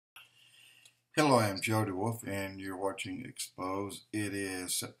Hello, I'm Jody Wolf, and you're watching Expoz. It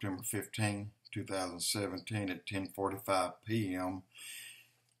is September 15, 2017 at 10:45 p.m.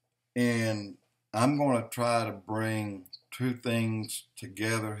 And I'm going to try to bring two things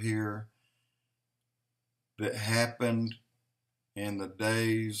together here that happened in the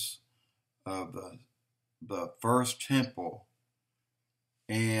days of the first temple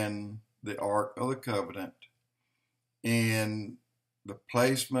and the Ark of the Covenant and the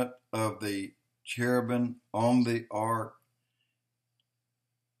placement of the cherubim on the ark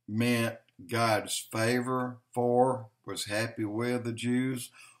meant God's favor for, was happy with the Jews,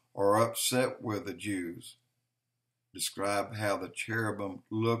 or upset with the Jews. Describe how the cherubim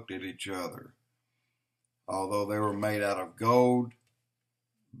looked at each other. Although they were made out of gold,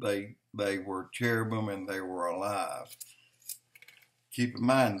 they were cherubim and they were alive. Keep in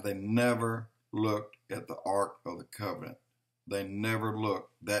mind, they never looked at the Ark of the Covenant. They never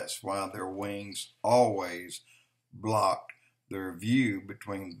looked. That's why their wings always blocked their view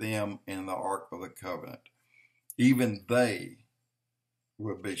between them and the Ark of the Covenant. Even they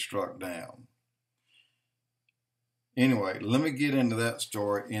would be struck down. Anyway, let me get into that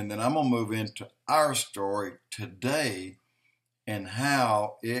story, and then I'm going to move into our story today and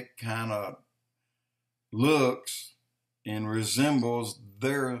how it kind of looks and resembles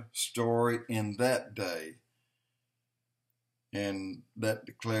their story in that day. And that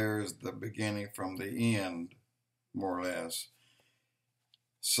declares the beginning from the end, more or less.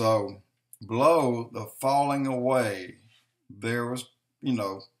 So, below the falling away, there was,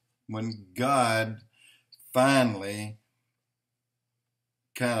 when God finally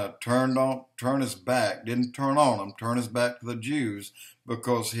kind of turned his back, didn't turn on them, turned his back to the Jews,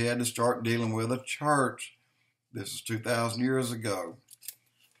 because he had to start dealing with a church. This is 2,000 years ago.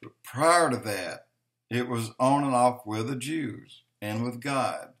 But prior to that, it was on and off with the Jews and with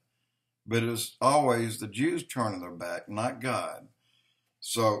God. But it was always the Jews turning their back, not God.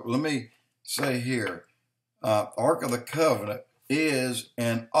 So let me say here, Ark of the Covenant is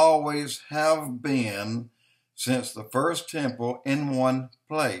and always have been since the first temple in one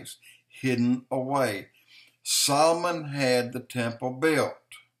place, hidden away. Solomon had the temple built.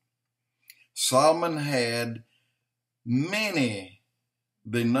 Solomon had many,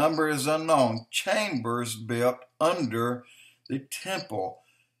 the number is unknown, chambers built under the temple,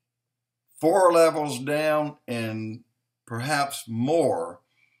 4 levels down and perhaps more,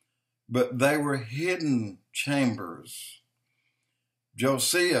 but they were hidden chambers.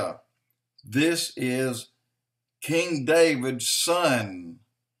 Josiah, this is King David's son,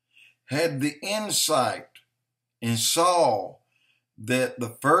 had the insight and saw that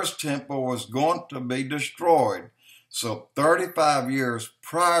the first temple was going to be destroyed. So 35 years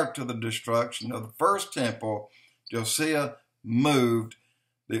prior to the destruction of the first temple, Josiah moved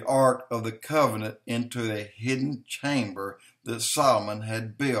the Ark of the Covenant into a hidden chamber that Solomon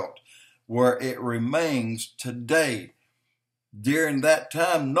had built, where it remains today. During that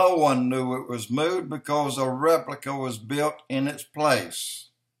time, no one knew it was moved because a replica was built in its place.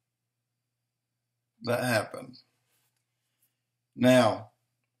 That happened. Now,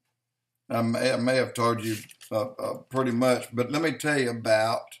 I may have told you pretty much, but let me tell you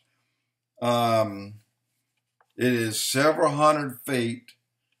about, it is several hundred feet.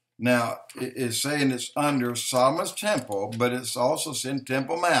 Now, it's saying it's under Solomon's temple, but it's also in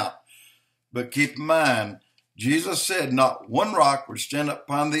Temple Mount. But keep in mind, Jesus said not one rock would stand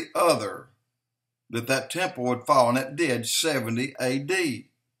upon the other, that temple would fall, and it did, 70 A.D.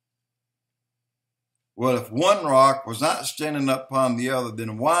 Well, if one rock was not standing upon the other,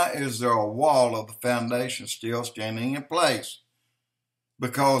 then why is there a wall of the foundation still standing in place?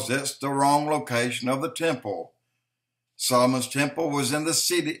 Because that's the wrong location of the temple. Solomon's temple was in the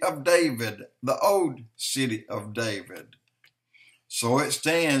city of David, the old city of David. So it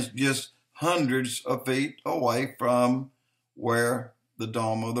stands just hundreds of feet away from where the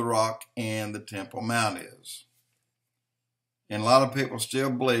Dome of the Rock and the Temple Mount is. And a lot of people still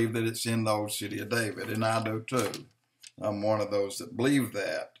believe that it's in the old city of David, and I do too. I'm one of those that believe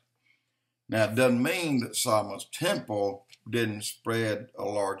that. Now, it doesn't mean that Solomon's temple didn't spread a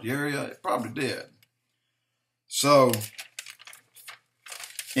large area. It probably did. So,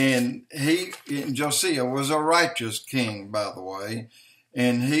 and Josiah was a righteous king, by the way,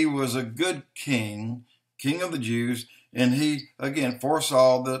 and he was a good king, king of the Jews, and he, again,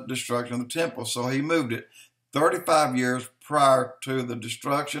 foresaw the destruction of the temple. So he moved it 35 years prior to the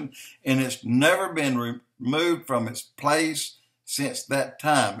destruction, and it's never been removed from its place since that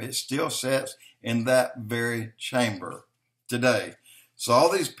time. It still sits in that very chamber today. So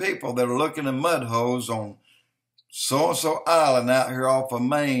all these people that are looking at mud holes on so-and-so island out here off of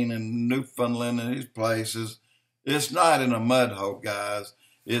Maine and Newfoundland and these places. It's not in a mud hole, guys.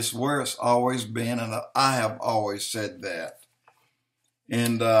 It's where it's always been, and I have always said that.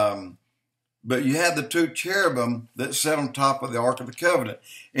 And but you had the two cherubim that sat on top of the Ark of the Covenant,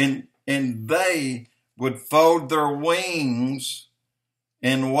 and they would fold their wings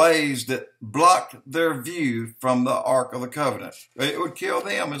in ways that blocked their view from the Ark of the Covenant. It would kill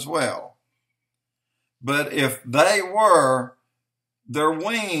them as well. But if their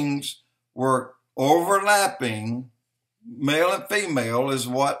wings were overlapping, male and female is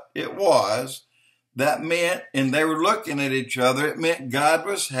what it was, that meant, and they were looking at each other, it meant God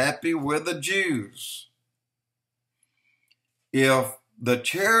was happy with the Jews. If the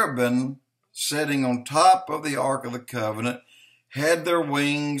cherubim sitting on top of the Ark of the Covenant had their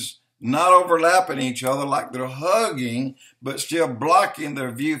wings not overlapping each other like they're hugging, but still blocking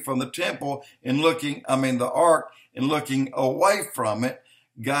their view from the temple and the ark, and looking away from it,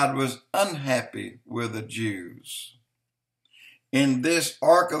 God was unhappy with the Jews. And this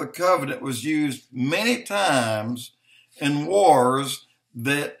Ark of the Covenant was used many times in wars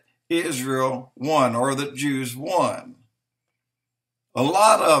that Israel won, or that Jews won. A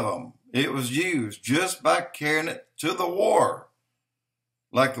lot of them, it was used just by carrying it to the war.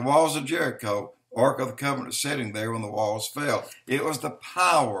 Like the walls of Jericho, Ark of the Covenant sitting there when the walls fell. It was the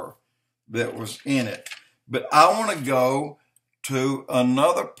power that was in it. But I want to go to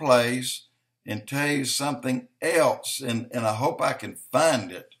another place and tell you something else, and I hope I can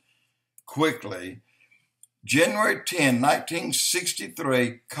find it quickly. January 10,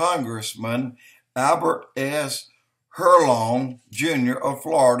 1963, Congressman Albert S. Herlong, Jr. of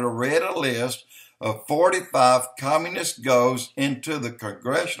Florida, read a list of 45 communist goals into the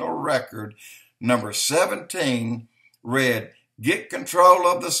congressional record. Number 17 read, "Get control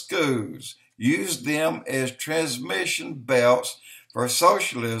of the schools. Use them as transmission belts for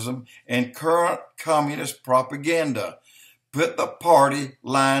socialism and current communist propaganda. Put the party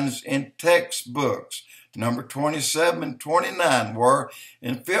lines in textbooks." Number 27 and 29 were,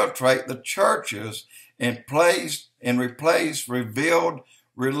 "Infiltrate the churches and replace revealed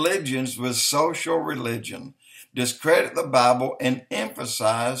religions with social religion. Discredit the Bible and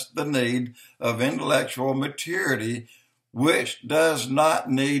emphasize the need of intellectual maturity, which does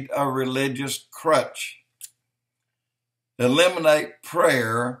not need a religious crutch. Eliminate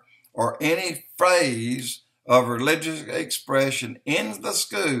prayer or any phrase of religious expression in the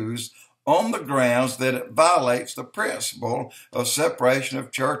schools on the grounds that it violates the principle of separation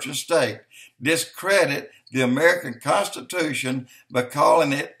of church and state. Discredit the American Constitution by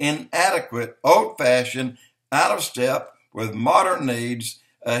calling it inadequate, old-fashioned, out of step with modern needs,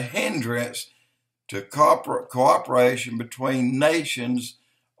 a hindrance to cooperation between nations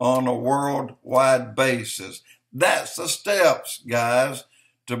on a worldwide basis." That's the steps, guys,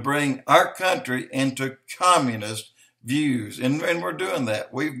 to bring our country into communist views. And we're doing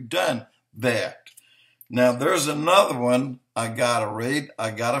that. We've done that. Now, there's another one I got to read.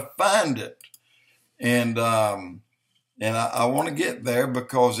 I got to find it. And I want to get there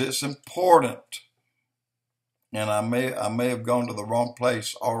because it's important. And I may have gone to the wrong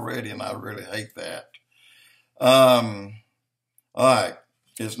place already, and I really hate that. All right,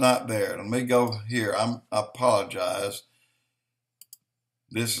 it's not there. Let me go here. I apologize.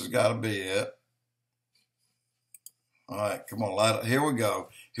 This has got to be it. All right, come on, here we go.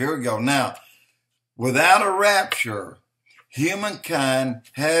 Here we go. Now, without a rapture, humankind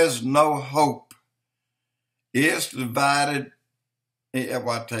has no hope. It's divided.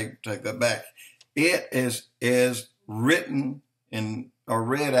 I take that back. It is written or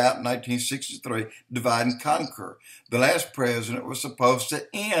read out in 1963, Divide and Conquer. The last president was supposed to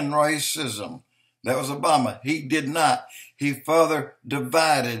end racism. That was Obama. He did not. He further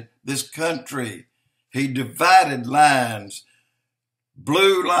divided this country. He divided lines.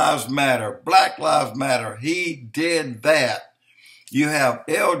 Blue lives matter. Black lives matter. He did that. You have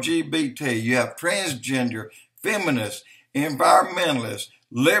LGBT. You have transgender, feminists, environmentalists,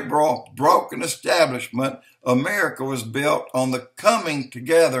 liberal, broken establishment. America was built on the coming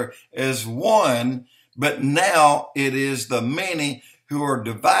together as one, but now it is the many who are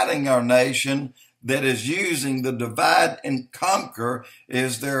dividing our nation that is using the divide and conquer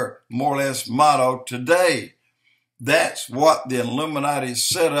as their more or less motto today. That's what the Illuminati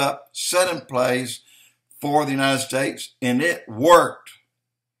set in place for the United States, and it worked.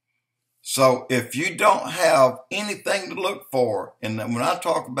 So if you don't have anything to look for, and when I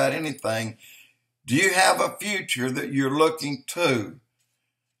talk about anything, do you have a future that you're looking to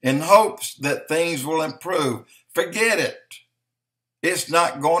in hopes that things will improve? Forget it. It's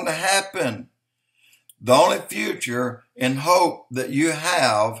not going to happen. The only future and hope that you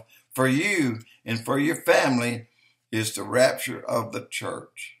have for you and for your family is the rapture of the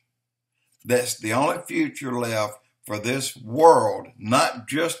church. That's the only future left for this world, not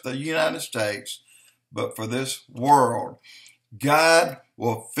just the United States, but for this world. God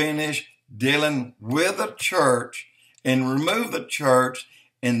will finish dealing with the church and remove the church,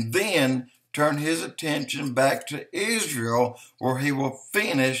 and then turn his attention back to Israel, where he will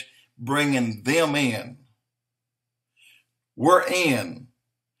finish bringing them in. We're in,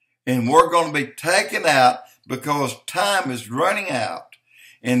 and we're going to be taken out because time is running out.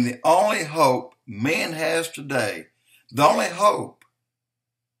 And the only hope man has today, the only hope,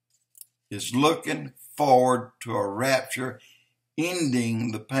 is looking forward to a rapture,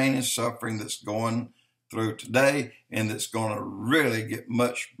 ending the pain and suffering that's going through today, and that's going to really get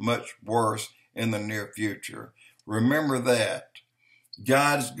much, much worse in the near future. Remember that.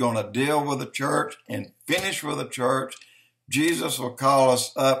 God's going to deal with the church and finish with the church. Jesus will call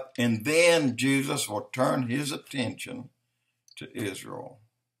us up, and then Jesus will turn his attention to Israel.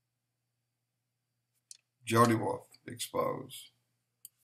 Jody Wolf, Expoz.